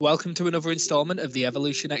Welcome to another installment of the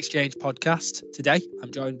Evolution Exchange podcast. Today,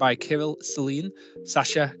 I'm joined by Kirill, Siline,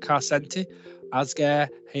 Sacha, Karsenty, Asger,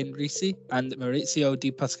 Heinricy, and Maurizio di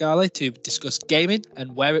Pascale to discuss gaming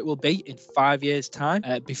and where it will be in 5 years' time.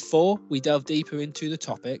 Before we delve deeper into the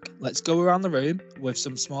topic, let's go around the room with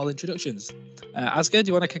some small introductions. Asger, do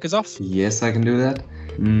you want to kick us off? Yes, I can do that.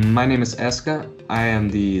 My name is Asger. I am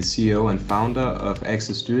the CEO and founder of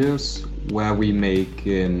Axid Studios, where we make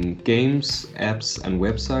games, apps, and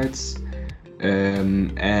websites.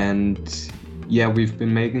 We've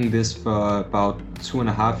been making this for about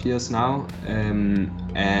 2.5 years now,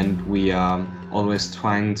 and we are always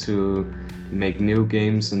trying to make new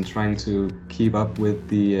games and trying to keep up with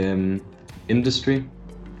the industry.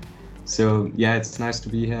 So yeah, it's nice to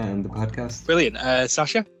be here on the podcast. Brilliant.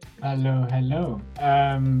 Sacha? Hello.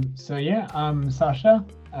 I'm Sacha.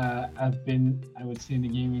 I've been, I would say, in the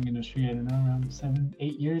gaming industry, I don't know, around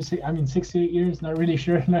 6 to 8 years, not really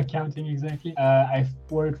sure, not counting exactly. I've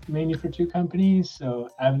worked mainly for two companies, so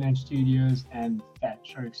Avalanche Studios and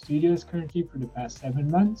Fatshark Studios currently for the past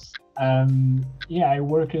 7 months. I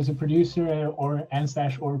work as a producer or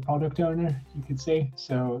product owner, you could say.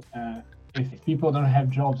 So if people don't have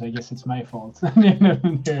jobs, I guess it's my fault. That's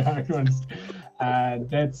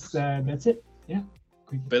it. Yeah.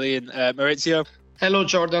 Brilliant. Maurizio? Hello,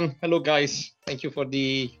 Jordan. Hello, guys. Thank you for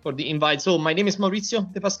the invite. So my name is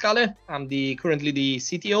Maurizio de Pascale. I'm currently the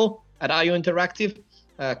CTO at IO Interactive,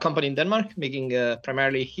 a company in Denmark making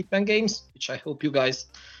primarily Hitman games, which I hope you guys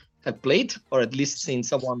have played or at least seen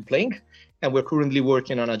someone playing. And we're currently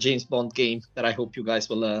working on a James Bond game that I hope you guys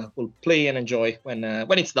will play and enjoy when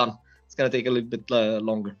it's done. It's gonna take a little bit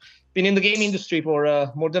longer. Been in the game industry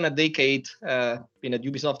for more than a decade. Been at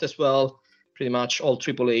Ubisoft as well. Pretty much all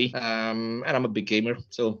AAA, and I'm a big gamer.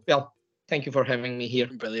 So, thank you for having me here.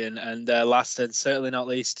 Brilliant. And last and certainly not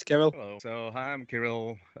least, Kirill. Hello. So, hi, I'm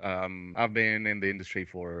Kirill. I've been in the industry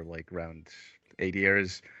for around 8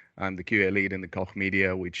 years. I'm the QA lead in the Koch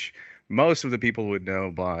media, which most of the people would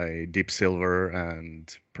know by Deep Silver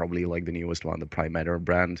and probably the newest one, the Prime Matter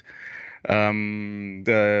brand.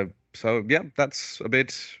 That's a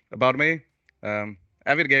bit about me.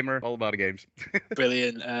 Avid gamer, all about games.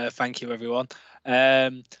 Brilliant. Thank you, everyone.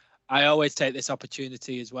 I always take this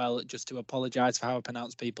opportunity as well just to apologise for how I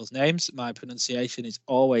pronounce people's names. My pronunciation is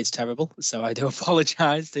always terrible, so I do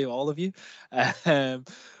apologise to all of you. But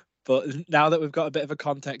now that we've got a bit of a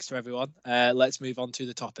context for everyone, let's move on to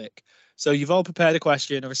the topic. So you've all prepared a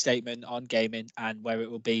question or a statement on gaming and where it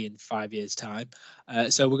will be in 5 years' time.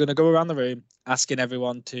 So we're going to go around the room asking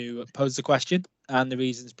everyone to pose the question and the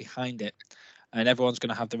reasons behind it. And everyone's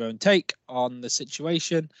going to have their own take on the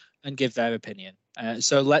situation and give their opinion.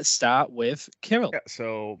 So let's start with Kirill. Yeah,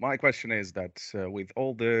 so my question is that with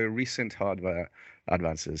all the recent hardware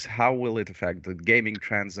advances, how will it affect the gaming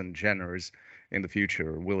trends and genres in the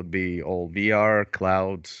future? Will it be all VR,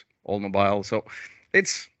 cloud, all mobile? So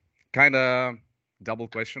it's kind of double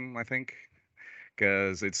question, I think,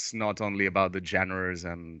 because it's not only about the genres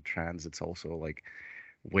and trends, it's also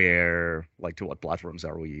where to what platforms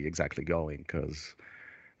are we exactly going, because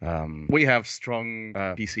we have strong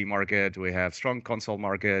PC market, we have strong console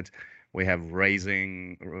market, we have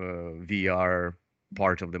rising VR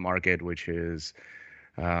part of the market, which is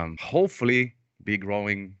hopefully be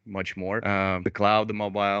growing much more. The cloud, the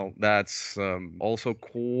mobile, that's also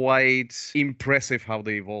quite impressive how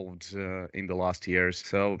they evolved in the last years.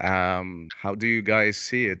 So how do you guys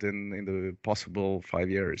see it in the possible 5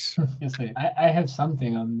 years? Yes, I have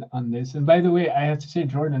something on this. And by the way, I have to say,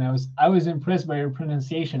 Jordan, I was impressed by your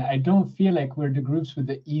pronunciation. I don't feel like we're the groups with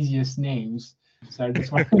the easiest names. So I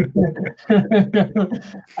just want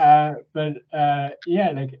I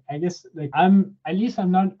guess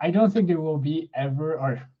I don't think there will be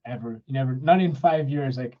ever, not in 5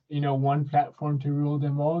 years, one platform to rule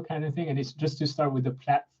them all kind of thing. And it's just to start with the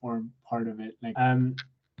platform part of it,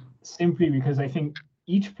 simply because I think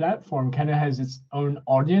each platform kind of has its own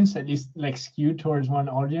audience, at least skewed towards one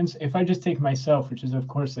audience. If I just take myself, which is of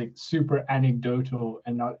course super anecdotal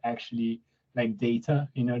and not actually data,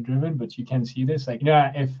 driven, but you can see this,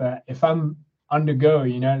 if I'm on the go,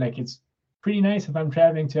 it's pretty nice if I'm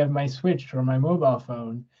traveling to have my Switch or my mobile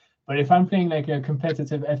phone. But if I'm playing a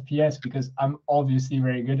competitive FPS, because I'm obviously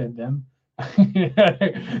very good at them,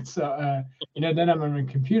 so then I'm on my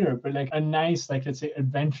computer. But a nice, let's say,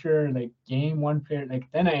 adventure game, one player,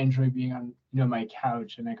 then I enjoy being on my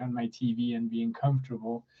couch and on my TV and being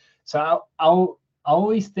comfortable. So I'll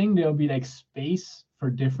always think there'll be space for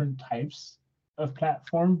different types of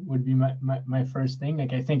platform would be my first thing.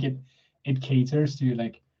 I think it caters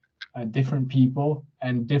to different people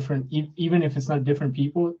and different, even if it's not different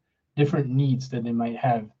people, different needs that they might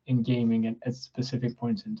have in gaming at specific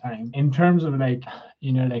points in time. In terms of like,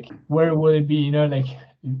 like where will it be, like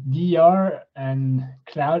VR and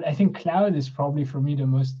cloud. I think cloud is probably for me the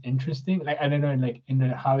most interesting. Like, I don't know, like in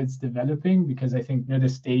how it's developing, because I think the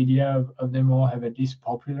Stadia of them all have at least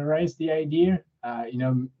popularized the idea.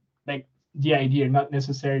 Like the idea, not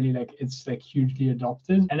necessarily like it's like hugely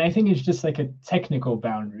adopted. And I think it's just like a technical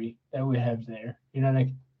boundary that we have there. Like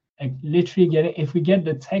literally if we get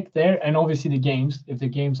the tech there, and obviously the games, if the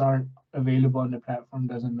games aren't available on the platform,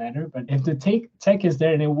 doesn't matter. But if the tech is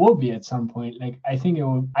there, and it will be at some point, like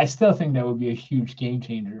I still think that would be a huge game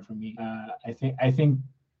changer for me. I think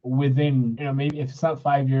within, maybe if it's not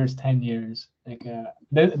 5 years, 10 years, like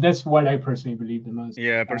that's what I personally believe the most.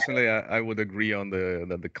 Yeah, personally, I would agree on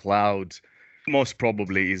the cloud most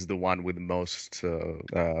probably is the one with the most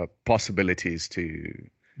possibilities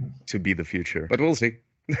to be the future. But we'll see.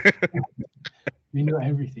 We know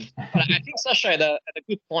everything. I think Sacha had a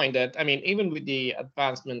good point that, I mean, even with the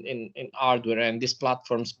advancement in hardware and these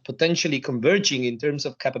platforms potentially converging in terms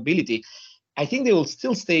of capability, I think they will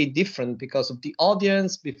still stay different because of the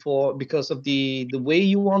audience, because of the way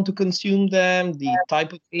you want to consume them, the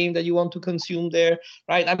type of game that you want to consume there,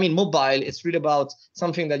 right? I mean, mobile, it's really about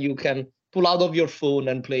something that you can pull out of your phone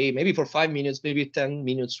and play maybe for 5 minutes, maybe 10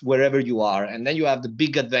 minutes, wherever you are. And then you have the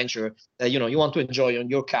big adventure that, you want to enjoy on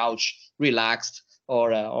your couch, relaxed,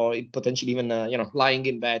 or potentially even, lying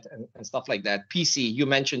in bed and stuff like that. PC, you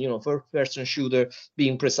mentioned, first-person shooter,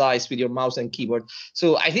 being precise with your mouse and keyboard.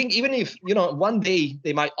 So I think even if, one day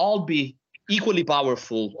they might all be equally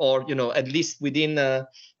powerful, or at least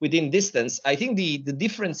within distance, I think the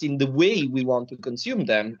difference in the way we want to consume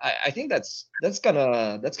them, I think that's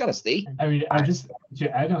gonna stay. I mean, I just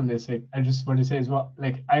to add on this, like I just want to say as well,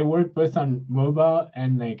 like I work both on mobile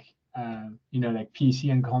and like like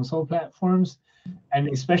PC and console platforms, and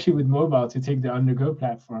especially with mobile, to take the on-the-go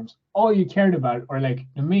platforms, all you cared about, or like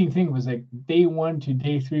the main thing, was like day 1 to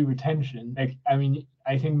day 3 retention. Like, I mean,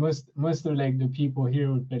 I think most of like the people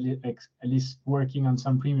here with like at least working on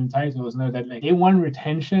some premium titles know that like day 1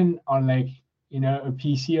 retention on like a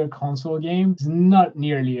PC or console game is not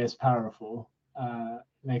nearly as powerful.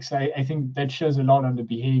 So I think that shows a lot on the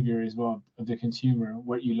behavior as well of the consumer,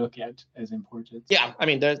 what you look at as important. Yeah, I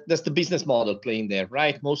mean, that's the business model playing there,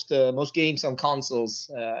 right? Most games on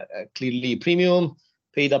consoles, clearly premium,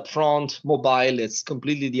 paid up front. Mobile, it's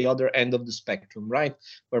completely the other end of the spectrum, right?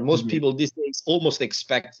 Where most people these days almost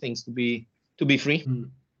expect things to be free.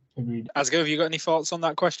 Agreed. Asger, have you got any thoughts on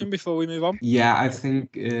that question before we move on? Yeah, I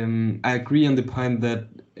think I agree on the point that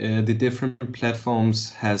the different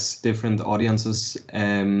platforms has different audiences.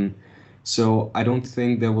 So I don't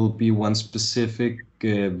think there will be one specific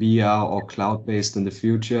VR or cloud-based in the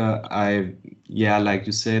future. Like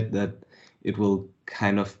you said, that it will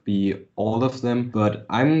kind of be all of them. But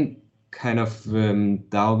I'm kind of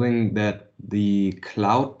doubting that the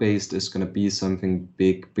cloud-based is going to be something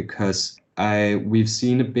big, because we've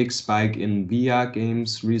seen a big spike in VR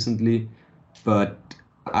games recently, but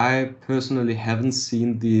I personally haven't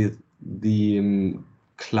seen the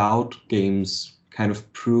cloud games kind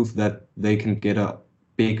of prove that they can get a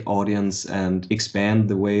big audience and expand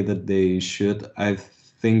the way that they should. I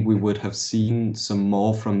think we would have seen some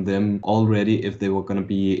more from them already if they were going to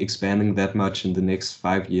be expanding that much in the next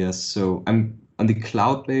 5 years. So I'm on the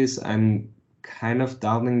cloud base, I'm kind of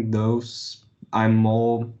doubting those. I'm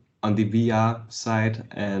more on the VR side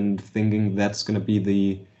and thinking that's going to be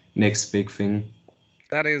the next big thing.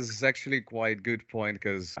 That is actually quite good point,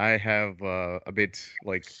 because I have a bit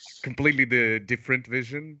like completely the different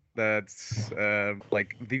vision. That's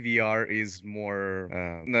like the VR is more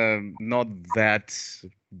not that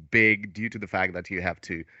big due to the fact that you have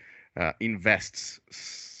to invest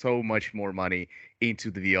so much more money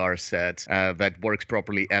into the VR set that works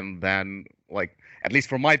properly, and then like, at least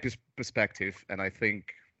from my perspective, and I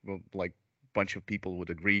think like a bunch of people would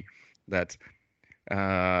agree that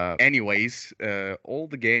anyways, all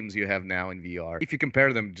the games you have now in VR, if you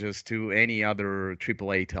compare them just to any other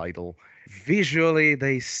AAA title, visually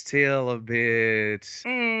they still a bit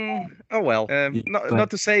not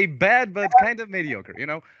to say bad, but kind of mediocre,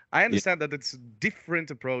 I understand that it's a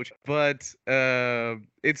different approach, but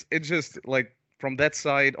it's just like, from that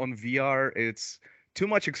side on VR, it's too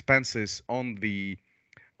much expenses on the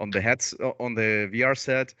VR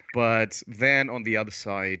set, but then on the other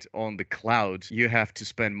side, on the cloud, you have to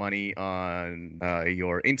spend money on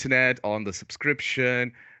your internet, on the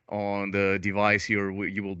subscription, on the device you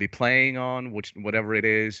will be playing on, whatever it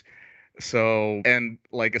is. So, and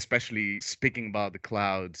like, especially speaking about the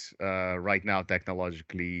cloud right now,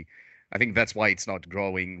 technologically, I think that's why it's not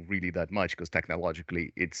growing really that much, because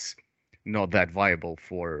technologically it's not that viable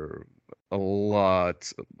for a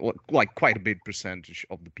lot, like quite a big percentage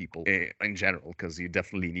of the people in general, because you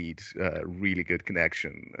definitely need a really good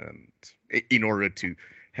connection and in order to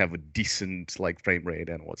have a decent like frame rate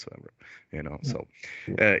and whatsoever, So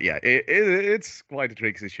it's quite a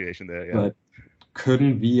tricky situation there. Yeah. But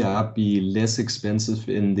couldn't VR be less expensive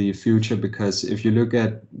in the future? Because if you look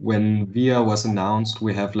at when VR was announced,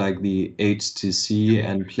 we have like the HTC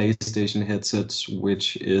and PlayStation headsets,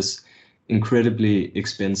 which is incredibly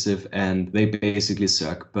expensive and they basically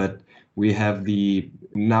suck. But we have the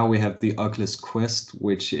Oculus Quest,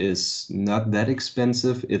 which is not that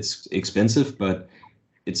expensive. It's expensive, but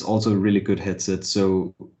it's also a really good headset.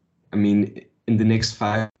 So, I mean, in the next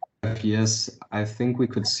 5 years, I think we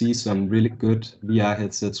could see some really good VR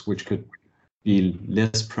headsets, which could be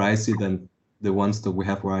less pricey than the ones that we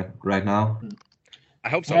have right now. I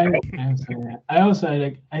hope so. I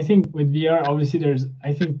think with VR, obviously,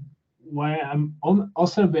 I think why I'm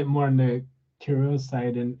also a bit more on the Kirill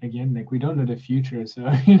side, and again, like we don't know the future, so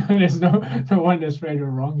there's no one that's right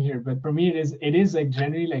or wrong here. But for me, it is like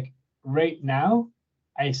generally like right now,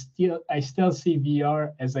 I still see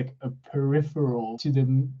VR as like a peripheral to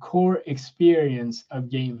the core experience of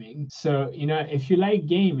gaming. So, if you like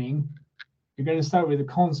gaming, you're going to start with a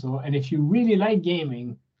console. And if you really like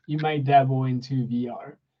gaming, you might dabble into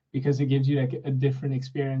VR because it gives you like a different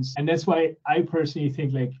experience. And that's why I personally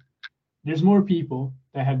think like there's more people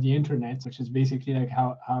that have the internet, which is basically like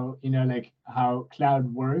how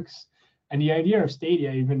cloud works. And the idea of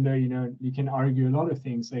Stadia, even though, you can argue a lot of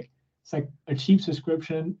things, like it's like a cheap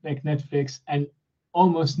subscription like Netflix and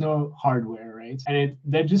almost no hardware, right? And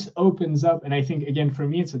that just opens up. And I think, again, for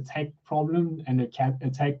me, it's a tech problem and a tech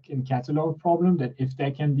and catalog problem that if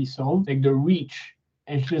that can be solved, like the reach,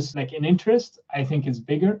 it's just like an interest, I think it's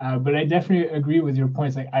bigger. But I definitely agree with your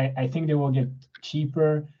points. Like I think they will get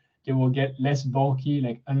cheaper. They will get less bulky.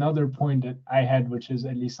 Like another point that I had, which is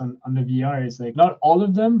at least on the VR, is like not all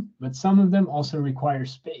of them, but some of them also require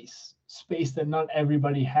space that not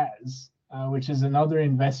everybody has, which is another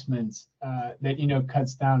investment that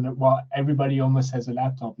cuts down. Well, everybody almost has a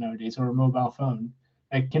laptop nowadays or a mobile phone.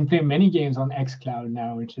 I can play many games on xCloud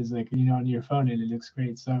now, which is like on your phone and it looks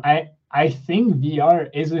great. So I think VR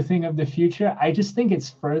is a thing of the future. I just think it's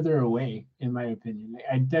further away, in my opinion. Like,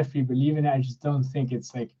 I definitely believe in it. I just don't think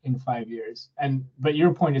it's like in 5 years. But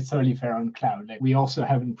your point is totally fair on cloud. Like we also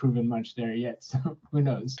haven't proven much there yet. So who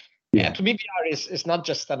knows? Yeah, to me, VR is not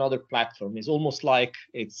just another platform. It's almost like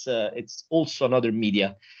it's also another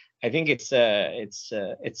media. I think it's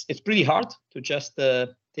pretty hard to just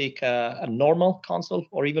take a normal console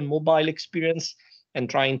or even mobile experience and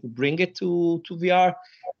trying to bring it to VR.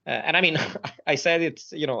 And I mean, I said it,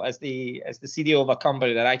 as the CDO of a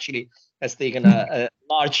company that actually has taken a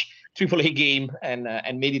large AAA game and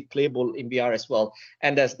made it playable in VR as well.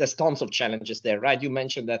 And there's tons of challenges there, right? You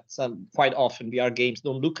mentioned that quite often VR games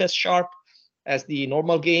don't look as sharp as the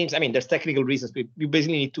normal games. I mean, there's technical reasons. You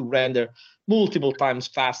basically need to render multiple times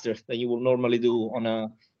faster than you will normally do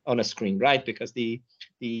on a screen, right? Because the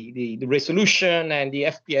resolution and the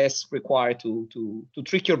FPS required to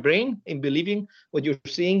trick your brain in believing what you're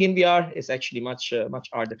seeing in VR is actually much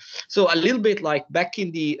harder. So a little bit like back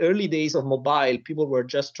in the early days of mobile, people were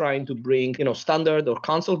just trying to bring standard or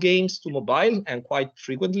console games to mobile, and quite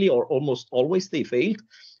frequently or almost always they failed.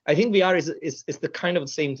 I think VR is the kind of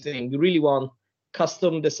the same thing. You really want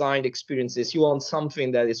custom designed experiences. You want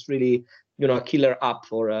something that is really a killer app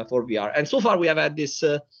for VR. And so far we have had this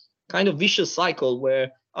kind of vicious cycle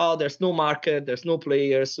where there's no market, there's no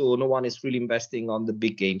players, so no one is really investing on the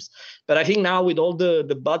big games. But I think now with all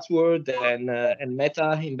the buzzword and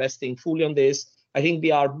Meta investing fully on this, I think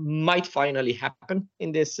VR might finally happen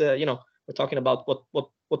in this. We're talking about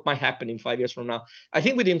what might happen in 5 years from now. I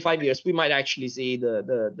think within 5 years we might actually see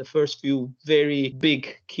the first few very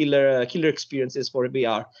big killer experiences for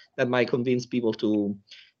VR that might convince people to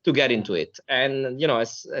get into it. And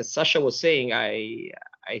as Sacha was saying, I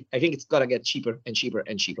think it's gonna get cheaper and cheaper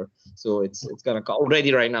and cheaper. So it's gonna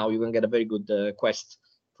already right now you can get a very good Quest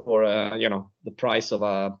for the price of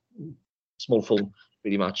a small phone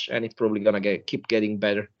pretty much, and it's probably gonna keep getting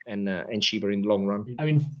better and cheaper in the long run. I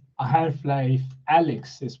mean, Half-Life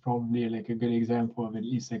Alyx is probably like a good example of at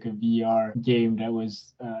least like a VR game that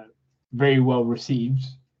was very well received,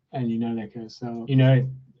 and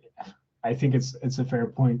I think it's a fair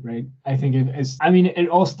point, right? I think it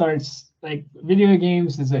all starts like video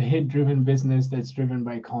games is a hit-driven business that's driven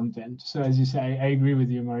by content. So as you say, I agree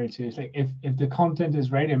with you, Maurizio. It's like if the content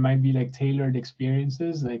is right, it might be like tailored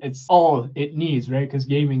experiences. Like it's all it needs, right? Because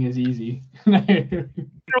gaming is easy.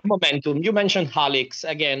 momentum. You mentioned Halix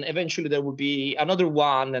again. Eventually, there will be another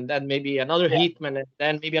one, and then maybe another Hitman, and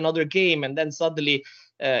then maybe another game, and then suddenly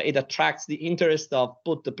it attracts the interest of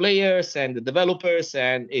both the players and the developers,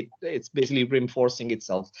 and it's basically reinforcing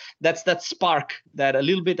itself. That's that spark that a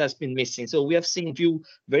little bit has been missing. So we have seen few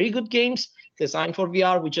very good games designed for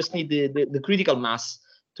VR. We just need the critical mass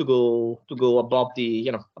to go above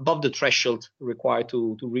the threshold required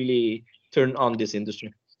to really turn on this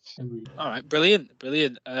industry. All right, brilliant.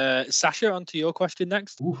 Sacha, on to your question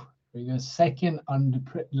next. Ooh, we go second on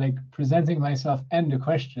the presenting myself and the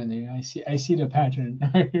question. I see the pattern.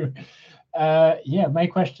 Yeah, my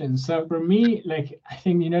question. So for me, I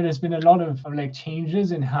think there's been a lot of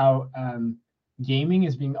changes in how gaming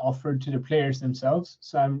is being offered to the players themselves.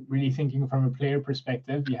 So I'm really thinking from a player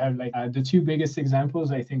perspective. You have the two biggest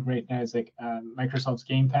examples I think right now is Microsoft's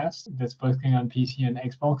Game Pass that's both going on PC and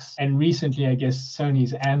Xbox. And recently, I guess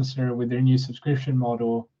Sony's answer with their new subscription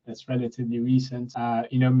model that's relatively recent,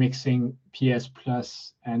 mixing PS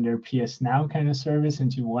Plus and their PS Now kind of service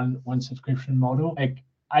into one subscription model.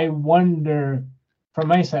 I wonder, from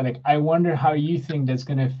my side, I wonder how you think that's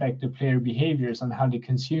going to affect the player behaviors on how they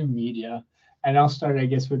consume media. And I'll start, I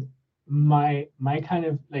guess, with my kind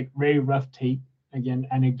of very rough take, again,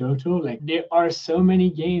 anecdotal. There are so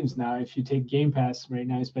many games now, if you take Game Pass right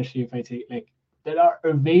now, especially if I take that are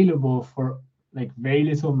available for very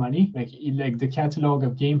little money. The catalog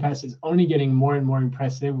of Game Pass is only getting more and more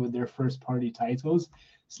impressive with their first party titles.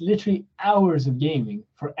 It's literally hours of gaming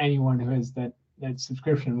for anyone who has that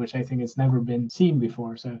subscription, which I think has never been seen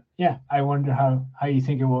before. So yeah, I wonder how you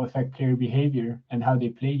think it will affect player behavior and how they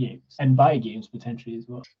play games and buy games potentially as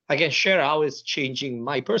well. I can share how it's changing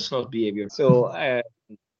my personal behavior. So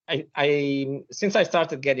I since I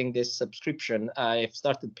started getting this subscription, I've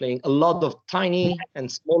started playing a lot of tiny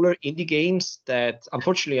and smaller indie games that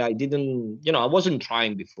unfortunately I wasn't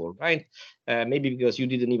trying before, right? Maybe because you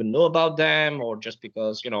didn't even know about them, or just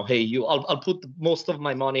because I'll put most of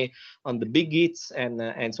my money on the big hits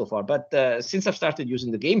and so far. But since I've started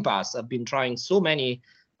using the Game Pass, I've been trying so many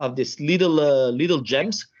of these little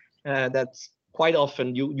gems that quite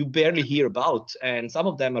often you barely hear about, and some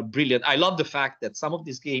of them are brilliant. I love the fact that some of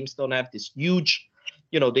these games don't have this huge,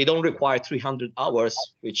 they don't require 300 hours,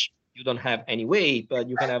 which you don't have anyway, but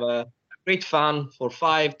you can have a great fun for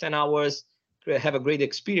 5-10 hours, have a great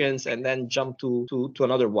experience, and then jump to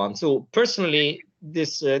another one. So personally,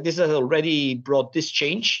 this has already brought this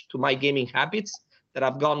change to my gaming habits, that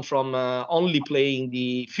I've gone from only playing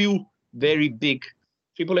the few very big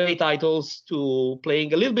AAA titles to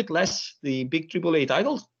playing a little bit less the big AAA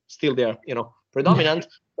titles. Still they're predominant,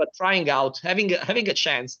 but trying out, having a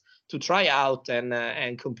chance to try out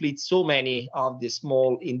and complete so many of the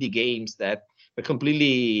small indie games that were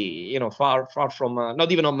completely far from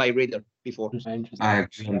not even on my radar before. I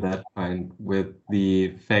agree on that point with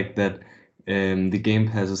the fact that the Game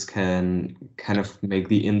Passes can kind of make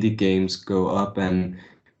the indie games go up and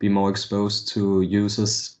be more exposed to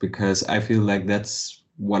users, because I feel like that's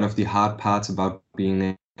one of the hard parts about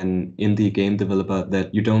being an indie game developer,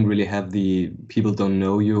 that you don't really have people don't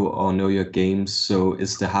know you or know your games. So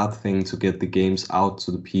it's the hard thing to get the games out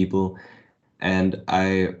to the people. And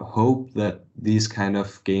I hope that these kind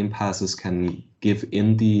of Game Passes can give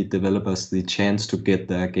indie developers the chance to get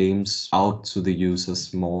their games out to the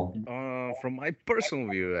users more. From my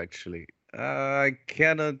personal view, actually, I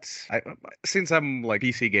cannot. Since I'm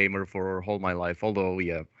PC gamer for all my life, although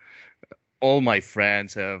all my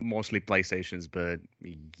friends have mostly PlayStations, but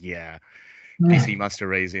yeah, PC Master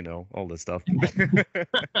Race, all that stuff.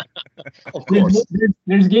 Of course.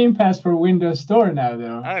 There's Game Pass for Windows Store now,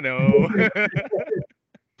 though. I know.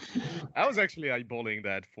 I was actually eyeballing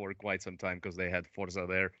that for quite some time because they had Forza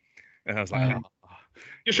there, and I was like,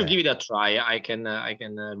 you should give it a try. I can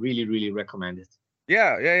really, really recommend it.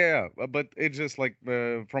 Yeah. But it's just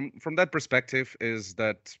from that perspective is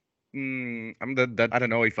that. That I don't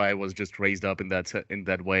know if I was just raised up in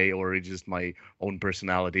that way, or it's just my own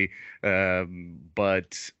personality.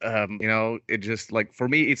 But it just for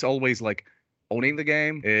me, it's always owning the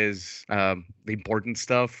game is the important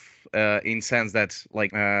stuff. In sense that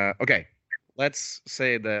okay, let's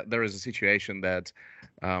say that there is a situation that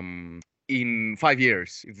in 5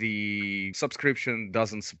 years, the subscription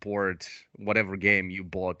doesn't support whatever game you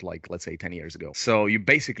bought, let's say 10 years ago. So you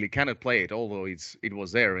basically cannot play it, although it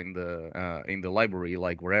was there in the library,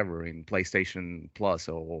 wherever, in PlayStation Plus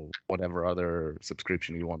or whatever other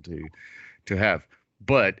subscription you want to have.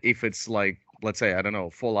 But if it's let's say, I don't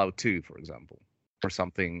know, Fallout 2, for example, or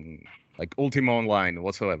something like Ultima Online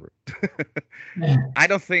whatsoever, I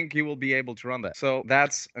don't think you will be able to run that. So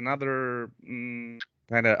that's another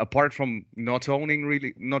And apart from not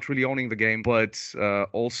really owning the game, but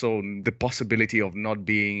also the possibility of not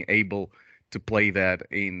being able to play that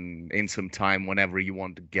in some time whenever you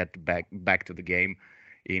want to get back to the game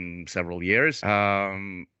in several years.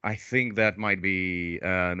 I think that might be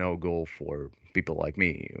a no-go for people like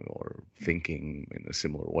me or thinking in a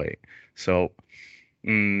similar way. So,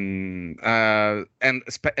 and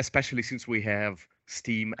especially since we have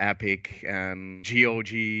Steam, Epic, and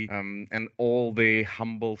GOG, and all the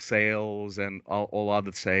humble sales and all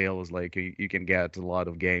other sales, like you can get a lot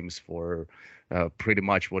of games for pretty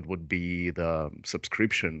much what would be the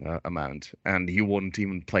subscription amount, and you won't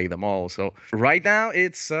even play them all. So right now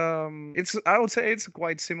it's I would say it's a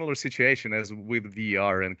quite similar situation as with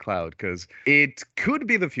VR and cloud, because it could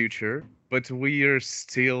be the future, but we are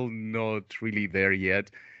still not really there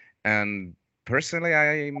yet. And personally,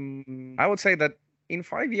 I would say that in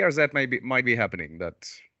 5 years that might be happening, that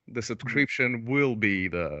the subscription will be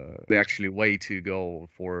the actually way to go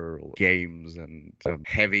for games, and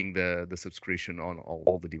having the subscription on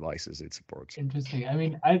all the devices it supports. Interesting. I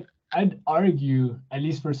mean, I'd argue, at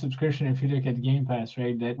least for subscription, if you look at Game Pass,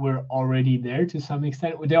 right, that we're already there to some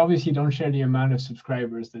extent. They obviously don't share the amount of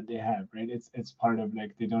subscribers that they have, right? It's part of,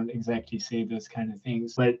 like, they don't exactly say those kind of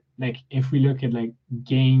things. But like, if we look at like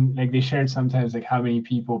like they shared sometimes like how many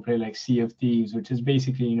people play like Sea of Thieves, which is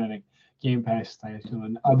basically, you know, like Game Pass title,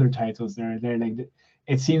 and other titles that are there. Like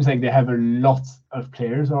it seems like they have a lot of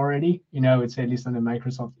players already, you know, it's at least on the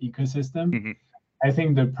Microsoft ecosystem. Mm-hmm. I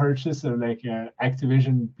think the purchase of like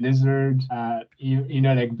Activision, Blizzard, you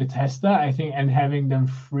know, like Bethesda, I think, and having them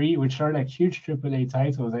free, which are like huge AAA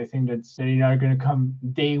titles, I think that's, you know, are going to come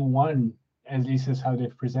day one, at least is how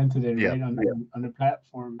they've presented it, right, on the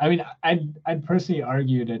platform. I mean, I'd personally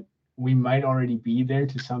argue that we might already be there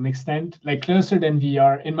to some extent, like closer than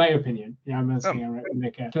VR, in my opinion. Yeah, I'm not saying I'm right,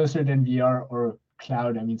 like closer than VR or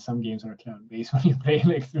cloud. I mean, some games are cloud based when you play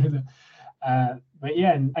like through the. But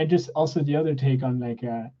yeah, and I just also the other take on like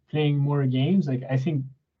playing more games. Like I think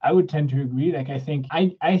I would tend to agree. Like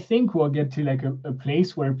I think we'll get to like a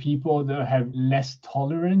place where people that have less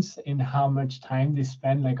tolerance in how much time they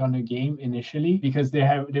spend like on a game initially, because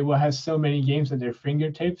they will have so many games at their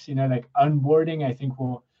fingertips. You know, like onboarding, I think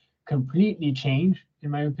will completely change,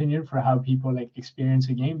 in my opinion, for how people like experience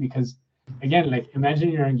a game. Because again, like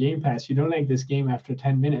imagine you're on Game Pass, you don't like this game after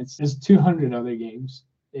 10 minutes, there's 200 other games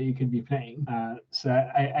that you could be playing. So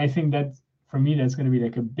I think that for me that's going to be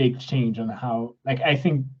like a big change on how, like, I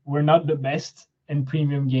think we're not the best in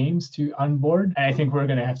premium games to onboard, and I think we're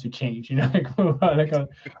going to have to change, you know, like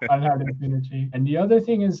on how that's going to change. And the other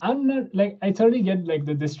thing is, I'm not like, I totally get like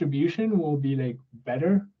the distribution will be like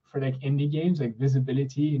better for like indie games, like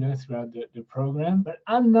visibility, you know, throughout the program. But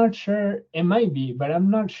I'm not sure, it might be, but I'm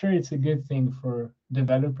not sure it's a good thing for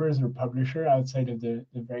developers or publisher outside of the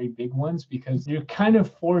very big ones, because you're kind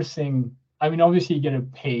of forcing, I mean, obviously you get to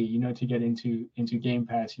pay, you know, to get into Game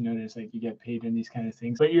Pass, you know, there's like, you get paid and these kind of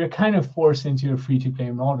things, but you're kind of forced into a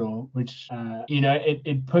free-to-play model, which, you know,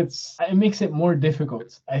 it makes it more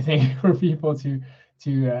difficult, I think, for people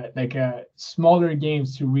to like smaller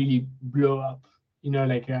games to really blow up. You know,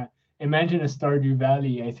 like imagine a Stardew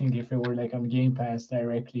Valley. I think if it were like on Game Pass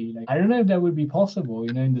directly, like I don't know if that would be possible,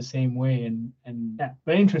 you know, in the same way. And yeah,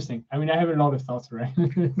 but interesting. I mean, I have a lot of thoughts, right?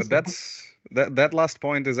 But that last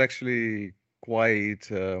point is actually quite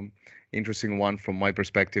interesting one from my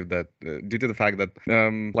perspective, that due to the fact that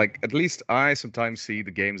like at least I sometimes see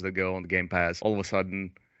the games that go on the Game Pass all of a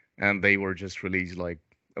sudden, and they were just released like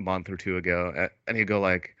a month or two ago, and you go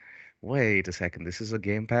like, wait a second, this is a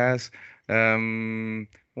Game Pass?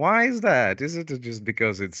 Why is that? Is it just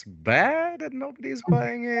because it's bad and nobody's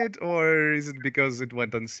buying it, or is it because it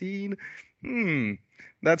went unseen?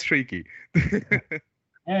 That's tricky.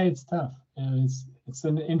 Yeah, it's tough. It's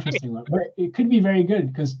an interesting one, but it could be very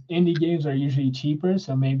good because indie games are usually cheaper,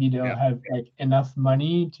 so maybe they'll have like enough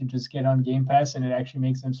money to just get on Game Pass, and it actually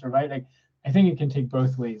makes them survive. Like I think it can take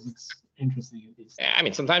both ways. It's interesting at least. I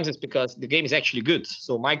mean, sometimes it's because the game is actually good,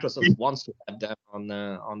 so Microsoft wants to have that on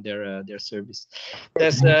their service.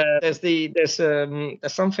 There's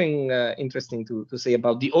something interesting to say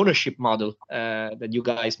about the ownership model that you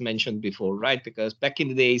guys mentioned before, right? Because back in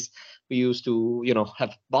the days we used to, you know,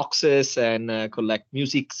 have boxes and collect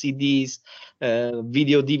music CDs,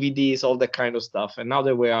 video DVDs, all that kind of stuff. And now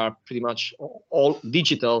that we are pretty much all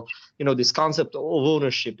digital, you know, this concept of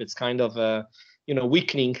ownership, it's kind of you know,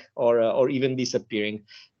 weakening or even disappearing.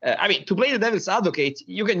 I mean, to play the devil's advocate,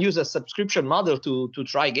 you can use a subscription model to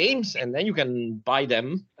try games, and then you can buy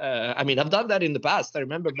them. I mean, I've done that in the past. I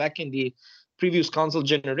remember back in the previous console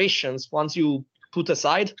generations, once you put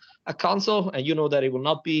aside a console and you know that it will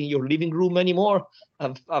not be in your living room anymore.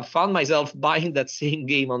 I've found myself buying that same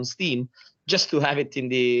game on Steam just to have it in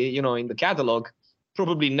the in the catalog.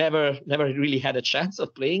 Probably never really had a chance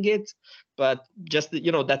of playing it, but just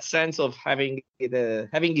that sense of having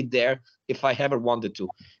it there if I ever wanted to,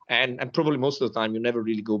 and probably most of the time you never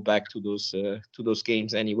really go back to those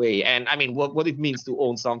games anyway. And I mean, what it means to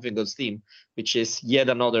own something on Steam, which is yet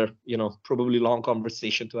another probably long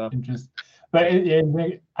conversation to have. Interesting. But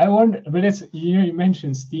I wonder, but it's you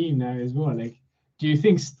mentioned Steam now as well. Like, do you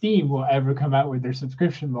think Steam will ever come out with their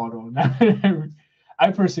subscription model? I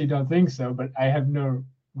personally don't think so, but I have no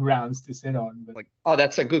grounds to sit on. But... Oh,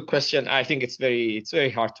 that's a good question. I think it's very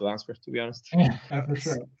hard to answer, to be honest. Yeah, for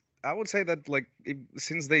sure. I would say that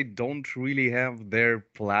since they don't really have their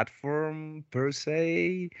platform per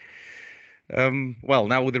se, well,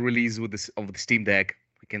 now with the release of the Steam Deck,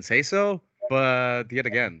 we can say so. But yet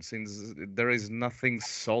again, since there is nothing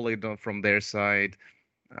solid from their side,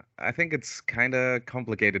 I think it's kind of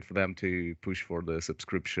complicated for them to push for the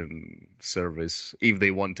subscription service if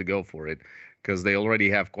they want to go for it, because they already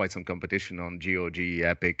have quite some competition on GOG,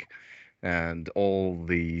 Epic, and all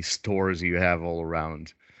the stores you have all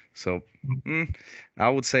around. So I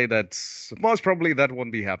would say that most probably that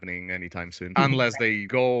won't be happening anytime soon, unless they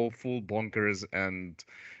go full bonkers and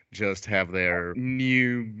just have their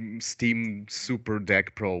new Steam Super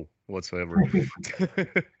Deck Pro whatsoever.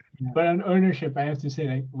 But on ownership, I have to say,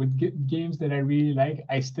 like with games that I really like,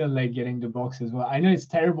 I still like getting the box as well. I know it's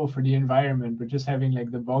terrible for the environment, but just having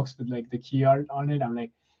like the box with like the key art on it, I'm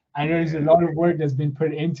like, I know there's a lot of work that's been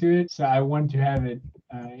put into it, so I want to have it.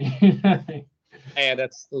 Yeah,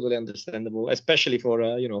 that's totally understandable, especially for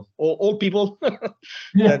old people.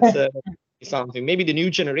 That's something. Maybe the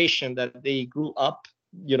new generation that they grew up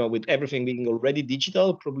with everything being already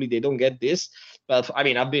digital, probably they don't get this. But I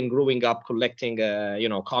mean, I've been growing up collecting,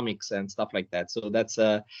 comics and stuff like that. So that's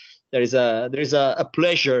there is a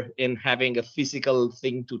pleasure in having a physical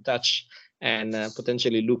thing to touch and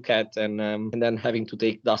potentially look at, and then having to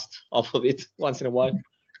take dust off of it once in a while.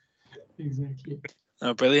 Exactly.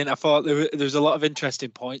 Oh, brilliant. I thought there was a lot of interesting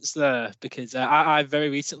points there, because I very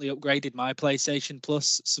recently upgraded my PlayStation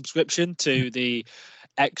Plus subscription to the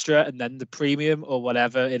extra and then the premium or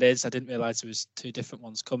whatever it is. I didn't realize there was two different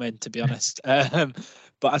ones coming, to be honest.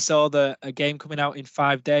 But I saw a game coming out in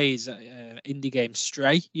 5 days, indie game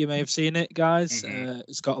Stray. You may have seen it, guys.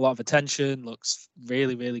 It's got a lot of attention, looks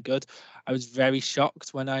really, really good. I was very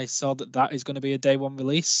shocked when I saw that is going to be a day one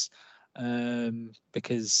release.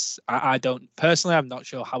 Because I don't personally, I'm not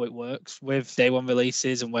sure how it works with day one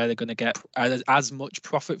releases and where they're going to get as much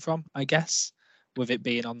profit from, I guess, with it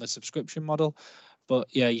being on the subscription model. But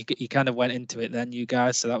yeah, you kind of went into it then, you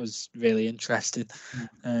guys, so that was really interesting.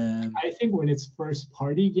 I think when it's first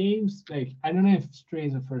party games, like I don't know if Stray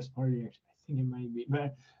is a first party, actually. I think it might be,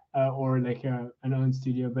 but or like an own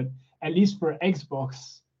studio, but at least for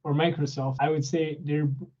Xbox or Microsoft, I would say they're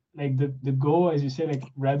like the goal, as you said, like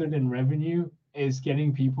rather than revenue, is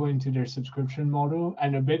getting people into their subscription model,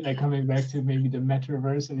 and a bit like coming back to maybe the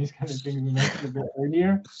metaverse and these kind of things we mentioned a bit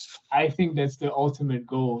earlier. I think that's the ultimate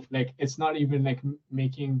goal. Like it's not even like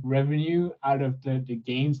making revenue out of the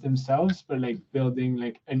games themselves, but like building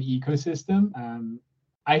like an ecosystem.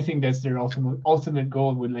 I think that's their ultimate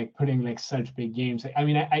goal with like putting like such big games. I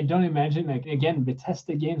mean, I don't imagine, like, again,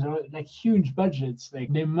 Bethesda games are like huge budgets.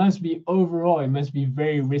 Like they must be, overall, it must be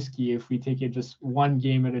very risky if we take it just one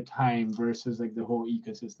game at a time versus like the whole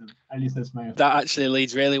ecosystem. At least that's my opinion. That actually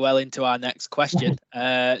leads really well into our next question.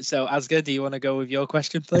 So Asger, do you want to go with your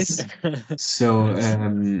question, please? So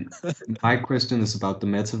my question is about the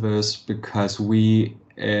metaverse, because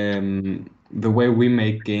the way we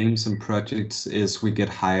make games and projects is we get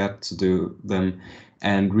hired to do them.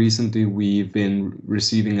 And recently we've been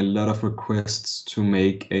receiving a lot of requests to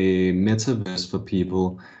make a metaverse for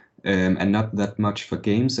people, and not that much for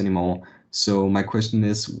games anymore. So my question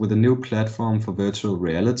is, with a new platform for virtual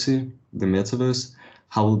reality, the metaverse,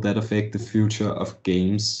 how will that affect the future of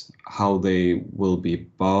games? How they will be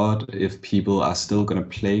bought, if people are still going to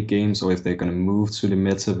play games or if they're going to move to the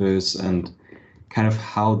metaverse, and kind of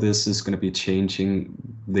how this is going to be changing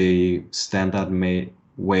the standard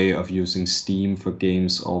way of using Steam for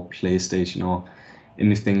games or PlayStation or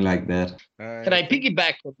anything like that. Can I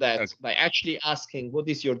piggyback on that by actually asking what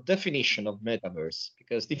is your definition of metaverse?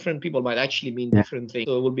 Because different people might actually mean different things.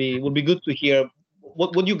 So it would be good to hear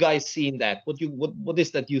what you guys see in that. What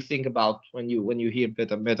is that you think about when you hear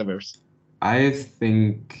metaverse? I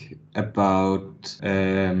think about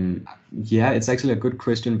it's actually a good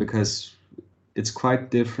question, because it's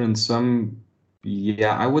quite different. Some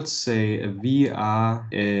Yeah, I would say a VR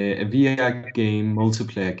game,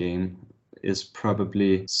 multiplayer game is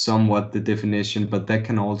probably somewhat the definition, but that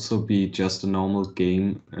can also be just a normal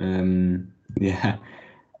game. Yeah.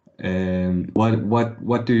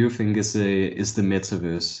 What do you think is the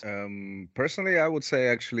metaverse? Personally, I would say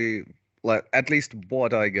actually, like at least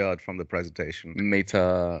what I got from the presentation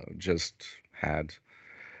Meta just had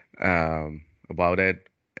about it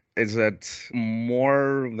is that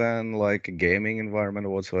more than like a gaming environment or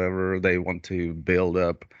whatsoever, they want to build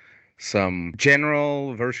up some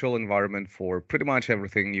general virtual environment for pretty much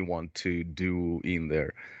everything you want to do in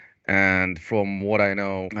there. And from what I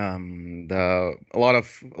know, a lot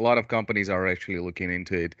of companies are actually looking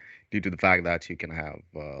into it due to the fact that you can have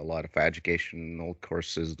a lot of educational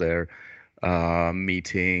courses there,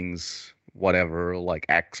 meetings, whatever, like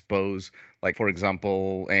expos. Like for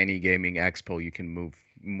example, any gaming expo, you can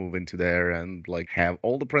move into there and like have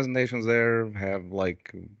all the presentations there, have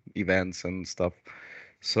like events and stuff.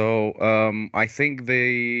 So I think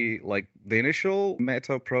the initial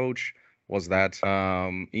meta approach was that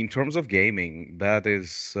in terms of gaming, that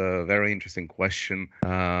is a very interesting question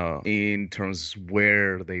in terms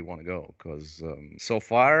where they want to go. Because so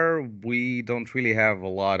far we don't really have a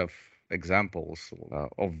lot of examples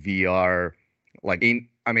of VR, like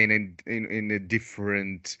I mean in the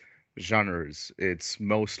different genres. It's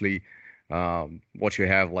mostly what you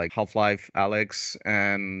have like Half-Life, Alex,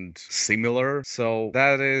 and similar. So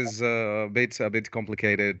that is a bit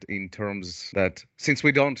complicated in terms that since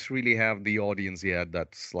we don't really have the audience yet,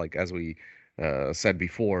 that's like as we said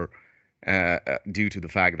before, due to the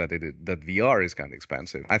fact that that VR is kind of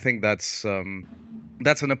expensive. I think that's an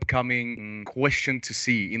upcoming question to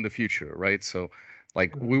see in the future, right? So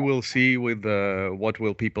like we will see with what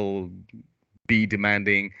will people be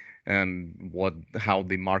demanding and how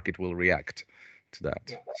the market will react to that.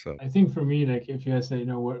 Yeah. So I think for me, like if you guys say,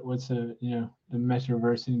 what's the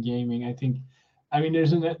metaverse in gaming, I mean,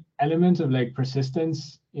 there's an element of like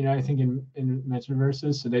persistence, I think in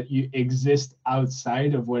metaverses, so that you exist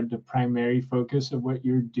outside of what the primary focus of what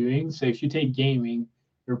you're doing. So if you take gaming,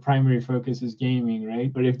 your primary focus is gaming,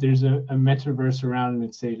 right? But if there's a metaverse around,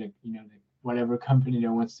 let's say like, like whatever company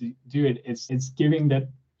that wants to do it, it's giving that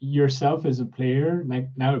yourself as a player, like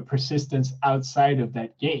now a persistence outside of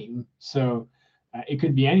that game. So it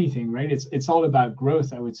could be anything, right? It's all about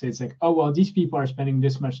growth. I would say it's like, oh well, these people are spending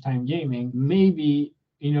this much time gaming. Maybe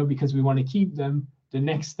because we want to keep them. The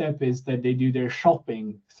next step is that they do their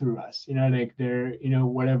shopping through us. Like their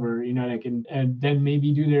whatever. Like and then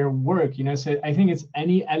maybe do their work. So I think it's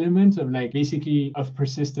any element of like basically of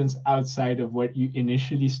persistence outside of what you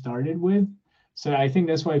initially started with. So I think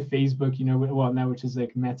that's why Facebook, well now which is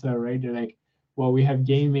like Meta, right? They're like, well, we have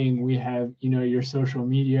gaming, we have your social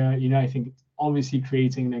media. I think obviously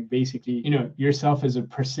creating like basically yourself as a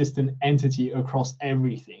persistent entity across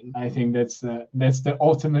everything. I think that's the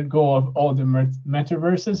ultimate goal of all the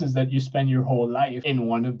metaverses, is that you spend your whole life in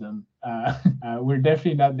one of them. We're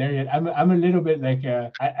definitely not there yet. I'm a little bit like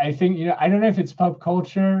I think I don't know if it's pop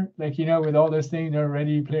culture, like with all those things,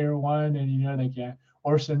 Ready Player One, and like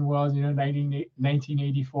Orson Welles,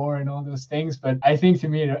 1984 and all those things. But I think to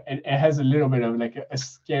me, it has a little bit of like a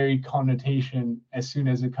scary connotation as soon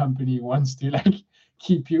as a company wants to like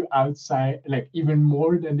keep you outside, like even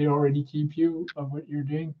more than they already keep you of what you're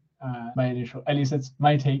doing. At least that's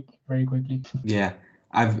my take very quickly. Yeah,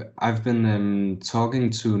 I've been talking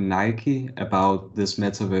to Nike about this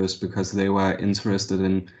metaverse because they were interested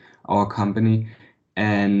in our company,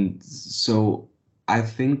 and so I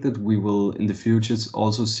think that we will in the future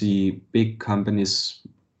also see big companies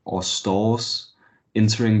or stores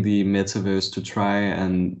entering the metaverse to try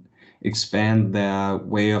and expand their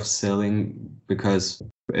way of selling, because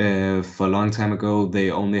for a long time ago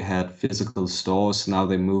they only had physical stores. Now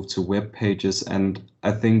they moved to web pages, and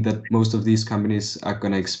I think that most of these companies are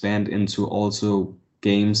going to expand into also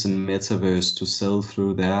games and metaverse to sell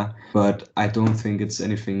through there. But I don't think it's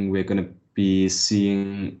anything we're going to be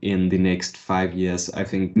seeing in the next 5 years. I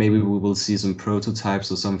think maybe we will see some prototypes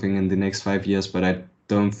or something in the next 5 years, but I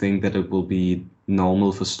don't think that it will be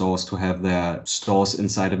normal for stores to have their stores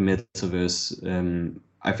inside a metaverse.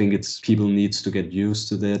 I think it's people needs to get used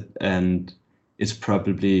to that, and it's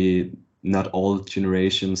probably not all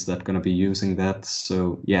generations that are going to be using that.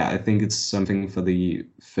 So yeah, I think it's something for the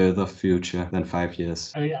further future than 5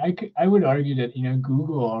 years. I mean, I would argue that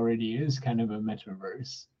Google already is kind of a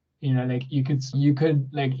metaverse. Like you could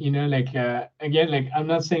like like again, like I'm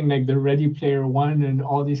not saying like the Ready Player One and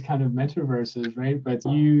all these kind of metaverses, right? But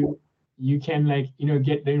you can like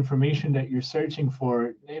get the information that you're searching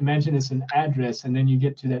for. Imagine it's an address, and then you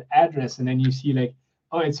get to that address, and then you see like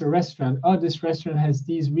oh, it's a restaurant. Oh, this restaurant has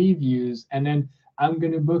these reviews, and then I'm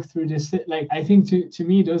gonna book through this. Like, I think to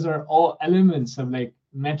me, those are all elements of like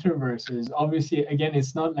metaverses. Obviously, again,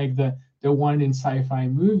 it's not like the one in sci-fi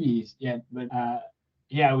movies yet, but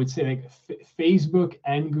yeah, I would say like Facebook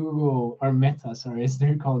and Google, or Meta, sorry, as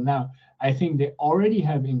they're called now. I think they already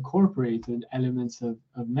have incorporated elements of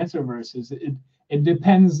metaverses. It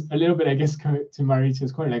depends a little bit, I guess, to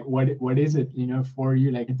Maurizio's point, like what is it, for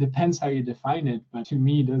you? Like, it depends how you define it. But to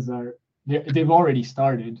me, they've already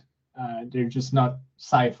started. They're just not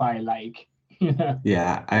sci-fi like.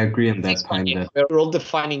 Yeah, I agree on that point. We're all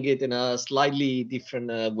defining it in a slightly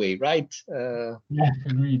different way, right? Yeah,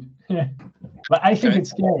 agreed. Yeah. But I think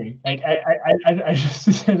it's scary. Like I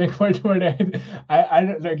just say like what I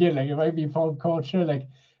don't, again, like it might be pop culture. Like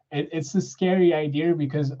it's a scary idea,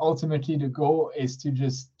 because ultimately the goal is to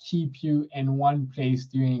just keep you in one place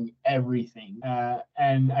doing everything.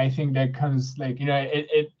 And I think that comes like,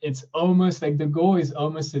 it's almost like the goal is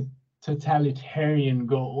almost a totalitarian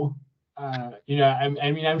goal. I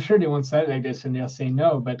mean, I'm sure they won't say it like this and they'll say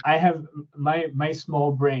no, but I have my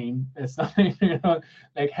small brain, it's not,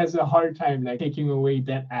 like has a hard time like taking away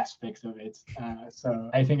that aspect of it.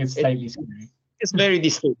 So I think it's slightly scary. It's very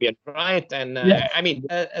dystopian, right? And yeah. I mean,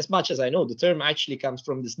 as much as I know, the term actually comes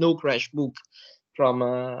from the Snow Crash book from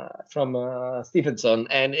Stevenson,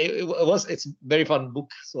 and it's a very fun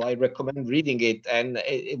book, so I recommend reading it. And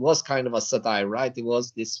it was kind of a satire, right? It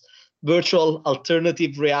was this virtual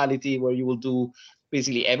alternative reality where you will do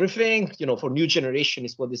basically everything. For new generation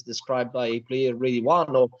is what is described by Player Ready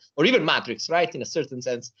One or even Matrix, right? In a certain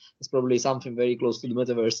sense, it's probably something very close to the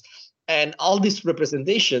metaverse. And all these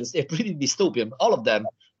representations, they're pretty dystopian, all of them,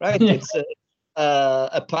 right? Yeah. It's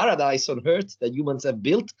a paradise on Earth that humans have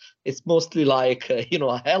built. It's mostly like, a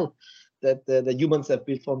hell that the humans have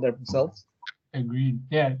built for themselves. Agreed.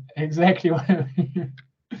 Yeah, exactly what I mean.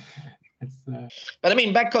 But I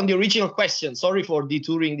mean, back on the original question, sorry for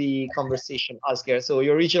detouring the conversation, Asger. So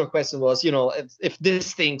your original question was, if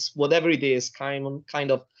these things, whatever it is,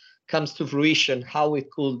 kind of comes to fruition, how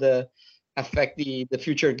it could affect the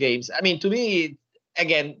future games. I mean, to me,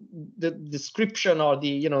 again, the description or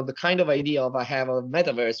the kind of idea of I have a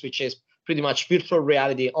metaverse, which is pretty much virtual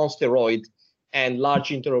reality on steroid and large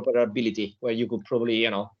interoperability, where you could probably,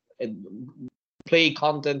 play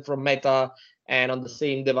content from Meta and on the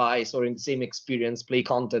same device or in the same experience play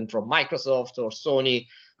content from Microsoft or Sony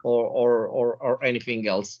or anything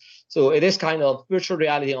else. So it is kind of virtual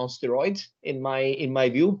reality on steroids in my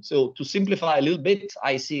view. So to simplify a little bit,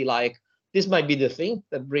 I see like this might be the thing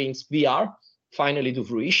that brings VR finally to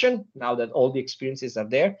fruition, now that all the experiences are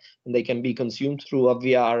there and they can be consumed through a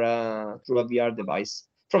VR device.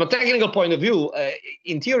 From a technical point of view,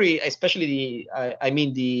 in theory, especially the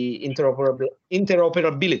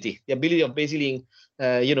interoperability, the ability of basically,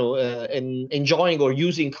 enjoying or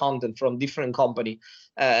using content from different company,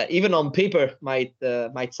 even on paper might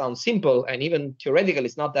sound simple, and even theoretically,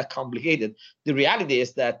 it's not that complicated. The reality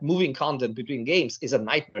is that moving content between games is a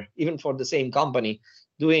nightmare, even for the same company.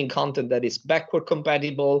 Doing content that is backward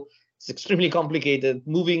compatible, it's extremely complicated.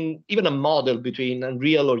 Moving even a model between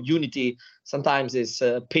Unreal or Unity sometimes is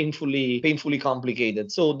painfully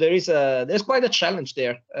complicated. So there's quite a challenge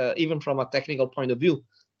there, even from a technical point of view,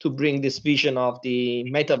 to bring this vision of the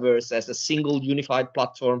metaverse as a single unified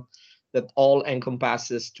platform that all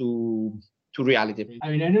encompasses to reality. I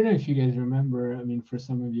mean, I don't know if you guys remember. I mean, for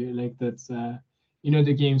some of you, like that's the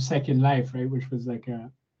game Second Life, right, which was like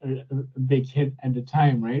a big hit at the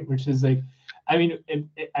time, right? Which is like, I mean,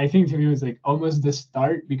 I think to me it was like almost the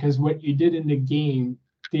start, because what you did in the game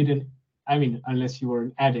didn't, I mean, unless you were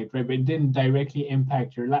an addict, right? But it didn't directly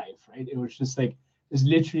impact your life, right? It was just like, it's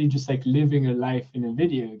literally just like living a life in a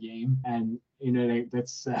video game. And, like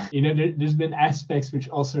that's, there's been aspects which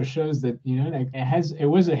also shows that, like it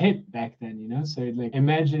was a hit back then, so like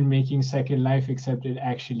imagine making Second Life, except it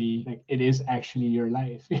is actually your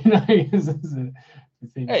life,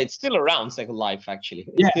 Yeah, it's still around, Second Life, actually.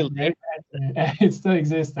 It's still there. It still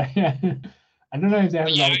exists. I don't know if they have.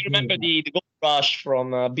 Yeah, I remember the gold rush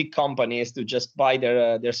from big companies to just buy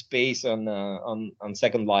their space on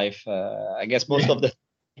Second Life. I guess most of the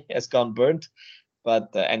has gone burnt, but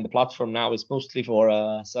and the platform now is mostly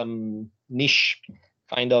for some niche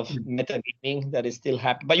kind of meta gaming that is still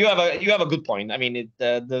happening. But you have a good point. I mean,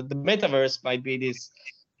 the metaverse might be this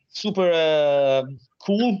super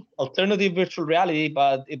cool alternative virtual reality,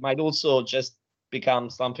 but it might also just become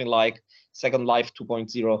something like Second Life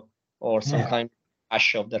 2.0 or some kind of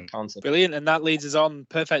hash of that concept. Brilliant, and that leads us on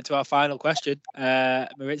perfect to our final question.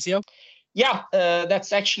 Maurizio? Yeah,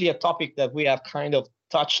 that's actually a topic that we have kind of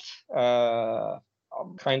touched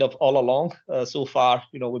kind of all along. So far,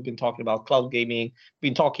 we've been talking about cloud gaming,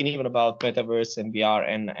 been talking even about metaverse and VR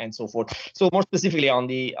and so forth. So more specifically on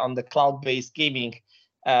the cloud-based gaming,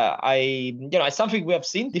 it's something we have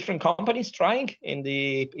seen different companies trying in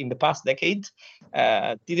the past decade.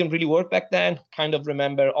 Didn't really work back then. Kind of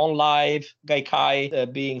remember OnLive,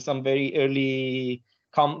 Gaikai being some very early,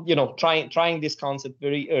 trying this concept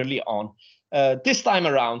very early on. This time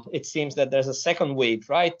around, it seems that there's a second wave,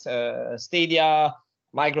 right? Stadia,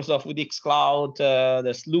 Microsoft with xCloud,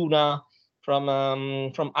 there's Luna from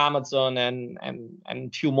Amazon,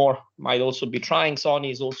 and few more might also be trying.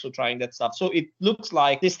 Sony is also trying that stuff. So it looks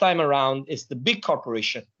like this time around it's the big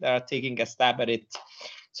corporation that are taking a stab at it.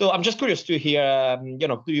 So I'm just curious to hear,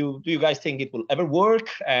 do you guys think it will ever work?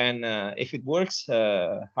 And if it works,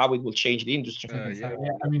 how it will change the industry? Yeah,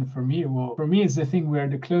 I mean, for me, it's the thing we're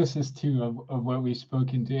the closest to of what we've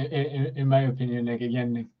spoken to, in my opinion. Like,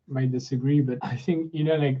 again, might disagree, but I think,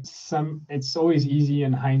 it's always easy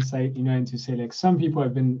in hindsight, and to say like some people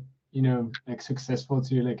have been, like successful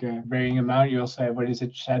to like a varying amount. You also have, what is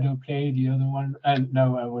it, Shadowplay, the other one?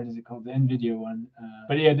 What is it called? The NVIDIA one.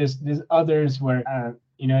 But yeah, there's others where,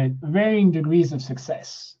 varying degrees of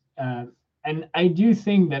success. And I do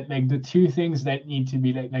think that like the two things that need to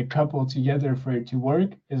be like coupled together for it to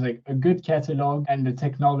work is like a good catalog and the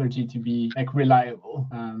technology to be like reliable.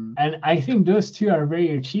 And I think those two are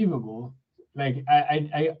very achievable. Like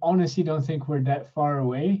I honestly don't think we're that far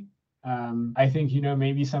away. I think,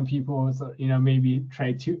 maybe some people, maybe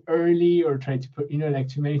tried too early or tried to put, like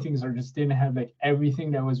too many things, or just didn't have like everything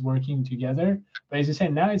that was working together. But as you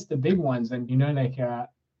said, now it's the big ones. And,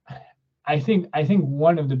 I think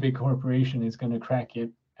one of the big corporations is going to crack it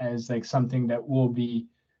as like something that will be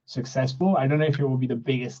successful. I don't know if it will be the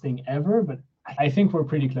biggest thing ever, but I think we're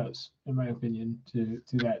pretty close, in my opinion, to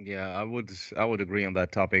that. Yeah, I would agree on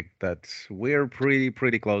that topic that we're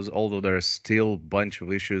pretty close, although there's still a bunch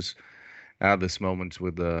of issues at this moment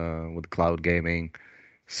with cloud gaming,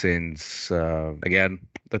 since again,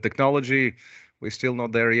 the technology, we're still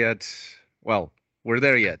not there yet. Well, we're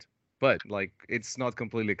there yet, but like it's not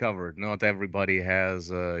completely covered. Not everybody has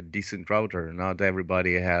a decent router. Not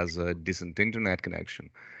everybody has a decent internet connection,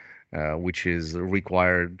 which is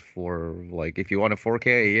required for, like, if you want a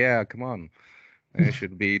 4K, yeah, come on. It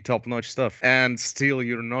should be top-notch stuff. And still,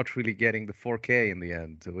 you're not really getting the 4K in the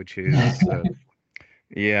end, which is,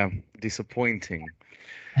 yeah, disappointing.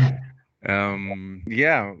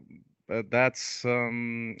 Yeah, that's,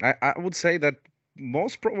 I would say that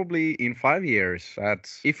most probably in 5 years,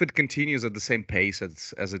 if it continues at the same pace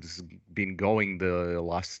as it's been going the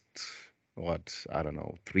last, I don't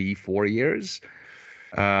know, 3-4 years,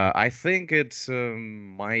 I think it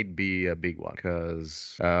might be a big one,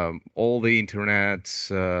 because all the internet,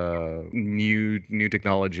 new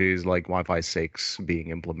technologies like Wi-Fi 6 being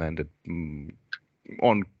implemented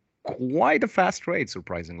on quite a fast rate,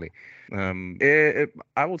 surprisingly.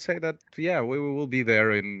 I would say that, yeah, we will be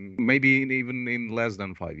there in maybe even in less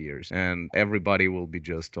than 5 years, and everybody will be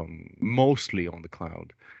just mostly on the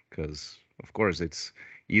cloud, because of course it's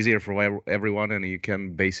easier for everyone, and you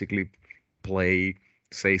can basically play,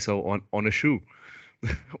 say so, on a shoe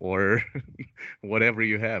or whatever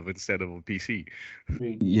you have instead of a PC.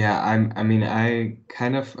 Yeah, I mean, I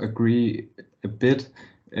kind of agree a bit,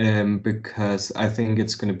 because I think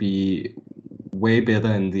it's going to be way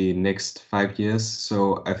better in the next 5 years.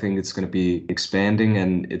 So I think it's going to be expanding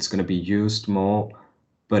and it's going to be used more,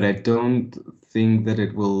 but I don't think that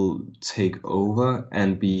it will take over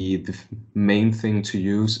and be the main thing to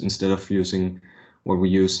use instead of using what we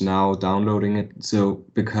use now, downloading it. So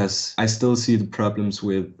because I still see the problems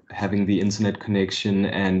with having the internet connection,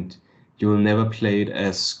 and you will never play it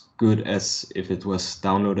as good as if it was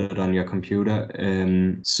downloaded on your computer.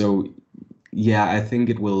 So yeah, I think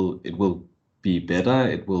it will be better.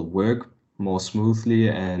 It will work more smoothly,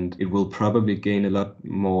 and it will probably gain a lot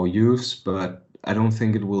more use, but I don't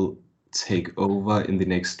think it will take over in the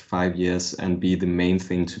next 5 years and be the main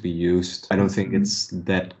thing to be used. I don't think it's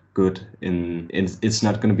that good it's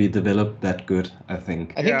not going to be developed that good, I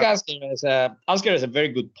think. I think Asger is a very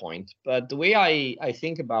good point, but the way I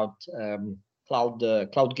think about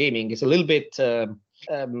cloud gaming is a little bit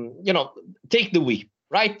take the Wii,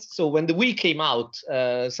 right? So when the Wii came out,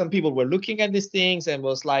 some people were looking at these things and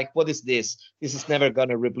was like, what is this? This is never going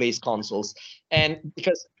to replace consoles. And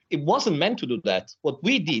because it wasn't meant to do that, what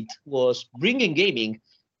we did was bringing gaming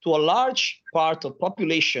to a large part of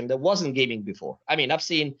population that wasn't gaming before. I mean, I've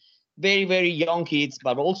seen very, very young kids,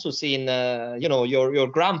 but also seeing your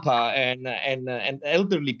grandpa and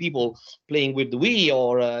elderly people playing with the Wii,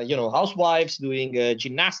 or housewives doing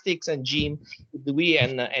gymnastics and gym with the Wii,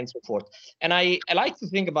 and so forth. And I like to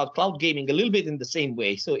think about cloud gaming a little bit in the same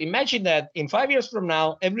way. So imagine that in 5 years from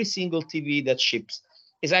now, every single TV that ships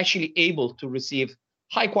is actually able to receive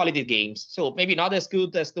high quality games. So maybe not as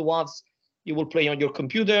good as the ones you will play on your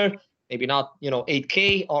computer, maybe not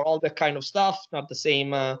 8K or all that kind of stuff, not the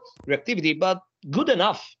same reactivity, but good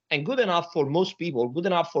enough, and good enough for most people, good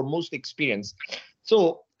enough for most experience.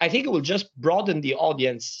 So I think it will just broaden the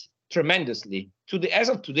audience tremendously. As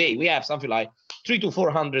of today, we have something like 300 to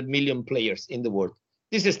 400 million players in the world.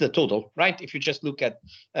 This is the total, right? If you just look at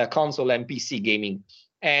console and PC gaming.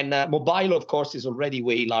 And mobile, of course, is already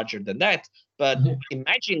way larger than that. But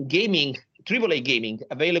imagine gaming, AAA gaming,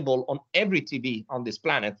 available on every TV on this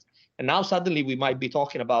planet. And now suddenly we might be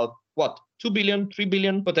talking about, 2 billion, 3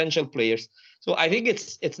 billion potential players. So I think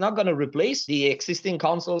it's not going to replace the existing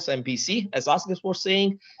consoles and PC, as Asger was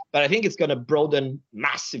saying, but I think it's going to broaden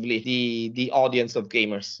massively the audience of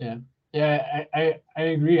gamers. Yeah, I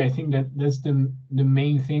agree. I think that's the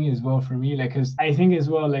main thing as well for me. Like, cause I think as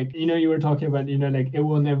well, like, you were talking about, like it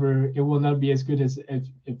will not be as good as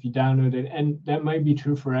if you download it, and that might be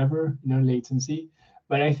true forever, latency.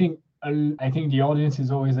 But I think the audience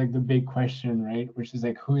is always like the big question, right? Which is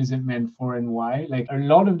like, who is it meant for and why? Like a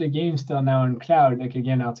lot of the games still now in cloud. Like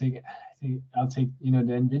again, I'll take the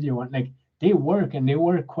NVIDIA one. Like they work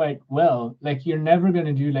quite well. Like you're never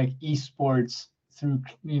gonna do like esports through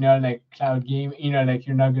like cloud game, like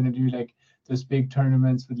you're not going to do like those big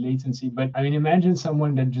tournaments with latency. But I mean, imagine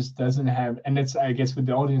someone that just doesn't have, and that's I guess with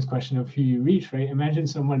the audience question of who you reach, right? Imagine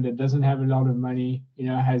someone that doesn't have a lot of money,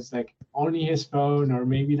 has like only his phone or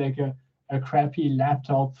maybe like a crappy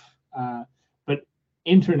laptop, but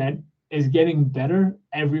internet is getting better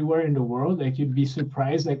everywhere in the world. Like you'd be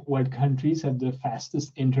surprised like what countries have the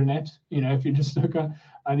fastest internet, if you just look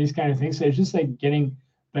on these kind of things. So it's just like getting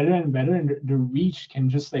better and better, and the reach can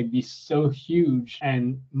just like be so huge,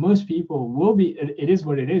 and most people will be, it is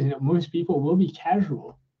what it is, most people will be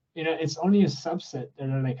casual. It's only a subset that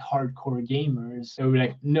are like hardcore gamers. So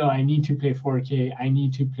like, no, I need to play 4K, I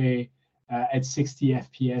need to play at 60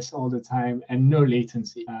 FPS all the time and no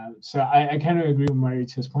latency. So I kind of agree with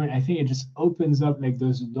Maurizio's point. I think it just opens up like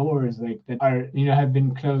those doors like that are, have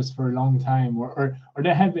been closed for a long time, or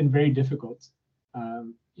that have been very difficult.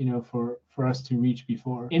 For us to reach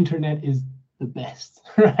before. Internet is the best,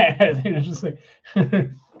 right? I think it's just like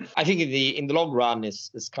I think in the long run is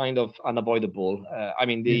kind of unavoidable. I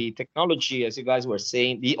mean, the technology, as you guys were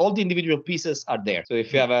saying, all the individual pieces are there. So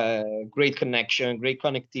if you have a great connection, great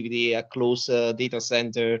connectivity, a close data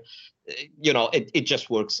center, it just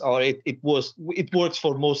works, or it works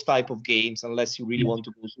for most type of games, unless you really want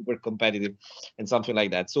to go super competitive and something like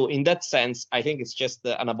that. So in that sense, I think it's just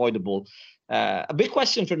unavoidable. A big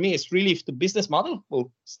question for me is really if the business model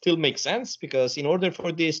will still make sense, because in order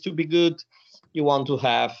for this to be good, you want to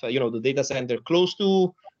have the data center close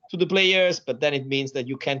to the players, but then it means that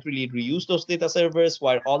you can't really reuse those data servers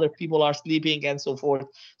while other people are sleeping and so forth.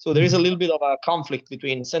 So there is a little bit of a conflict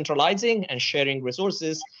between centralizing and sharing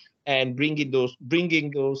resources and bringing those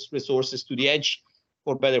resources to the edge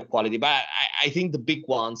for better quality. But I think the big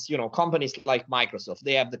ones, companies like Microsoft,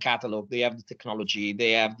 they have the catalog, they have the technology,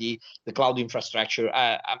 they have the cloud infrastructure.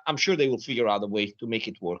 I'm sure they will figure out a way to make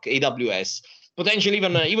it work. AWS, potentially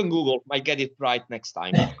even Google might get it right next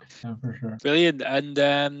time. Yeah, for sure. Brilliant.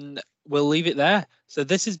 And we'll leave it there. So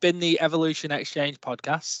this has been the Evolution Exchange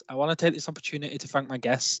podcast. I want to take this opportunity to thank my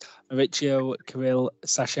guests, Maurizio, Kirill,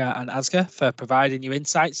 Sacha, and Asger, for providing you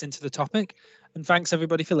insights into the topic. And thanks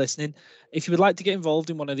everybody for listening. If you would like to get involved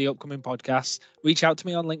in one of the upcoming podcasts, reach out to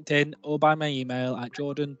me on LinkedIn or by my email at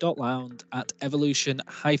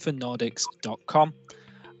jordan.lound@evolution-nordics.com.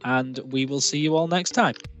 And we will see you all next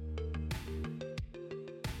time.